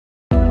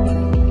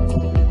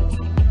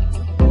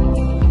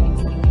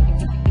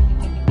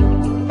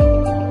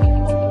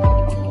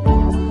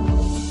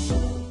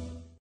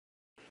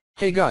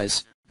Hey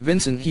guys,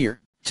 Vincent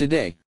here.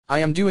 Today, I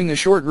am doing a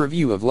short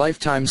review of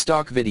Lifetime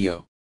Stock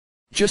Video.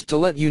 Just to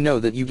let you know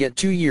that you get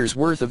 2 years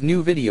worth of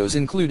new videos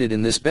included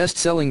in this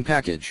best-selling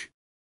package.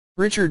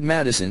 Richard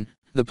Madison,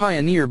 the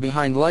pioneer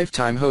behind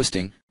Lifetime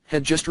Hosting,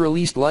 had just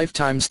released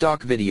Lifetime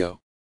Stock Video,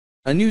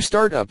 a new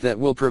startup that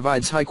will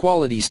provide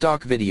high-quality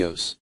stock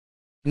videos.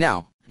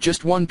 Now,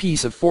 just one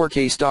piece of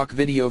 4K stock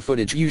video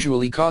footage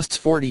usually costs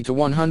 $40 to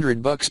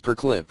 $100 per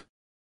clip.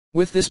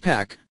 With this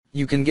pack,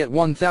 you can get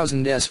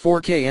 1000s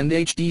 4K and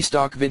HD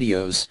stock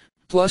videos,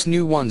 plus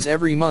new ones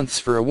every month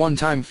for a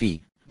one-time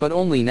fee, but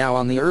only now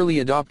on the early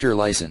adopter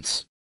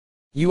license.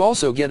 You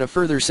also get a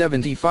further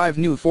 75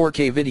 new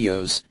 4K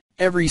videos,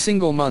 every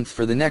single month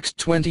for the next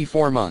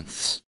 24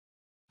 months.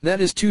 That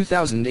is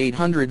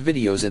 2,800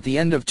 videos at the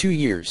end of 2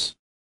 years.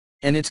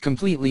 And it's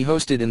completely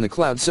hosted in the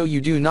cloud, so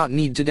you do not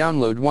need to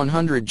download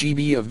 100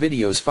 GB of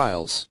videos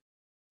files.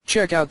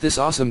 Check out this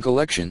awesome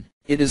collection,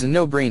 it is a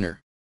no-brainer.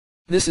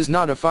 This is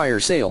not a fire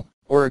sale,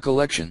 or a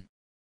collection.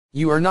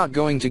 You are not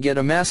going to get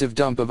a massive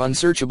dump of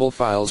unsearchable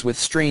files with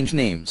strange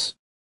names.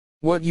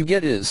 What you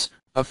get is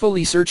a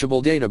fully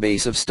searchable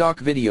database of stock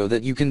video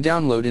that you can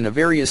download in a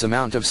various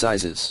amount of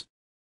sizes,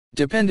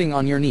 depending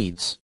on your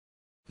needs.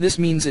 This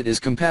means it is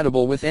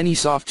compatible with any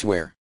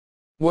software.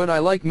 What I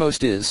like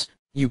most is,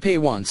 you pay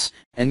once,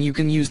 and you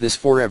can use this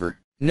forever,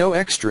 no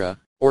extra,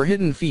 or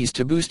hidden fees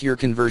to boost your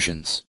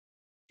conversions.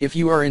 If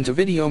you are into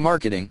video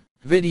marketing,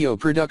 video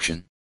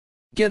production,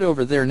 get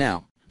over there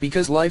now,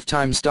 because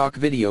Lifetime Stock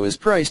Video is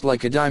priced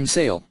like a dime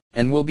sale,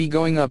 and will be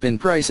going up in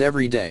price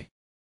every day.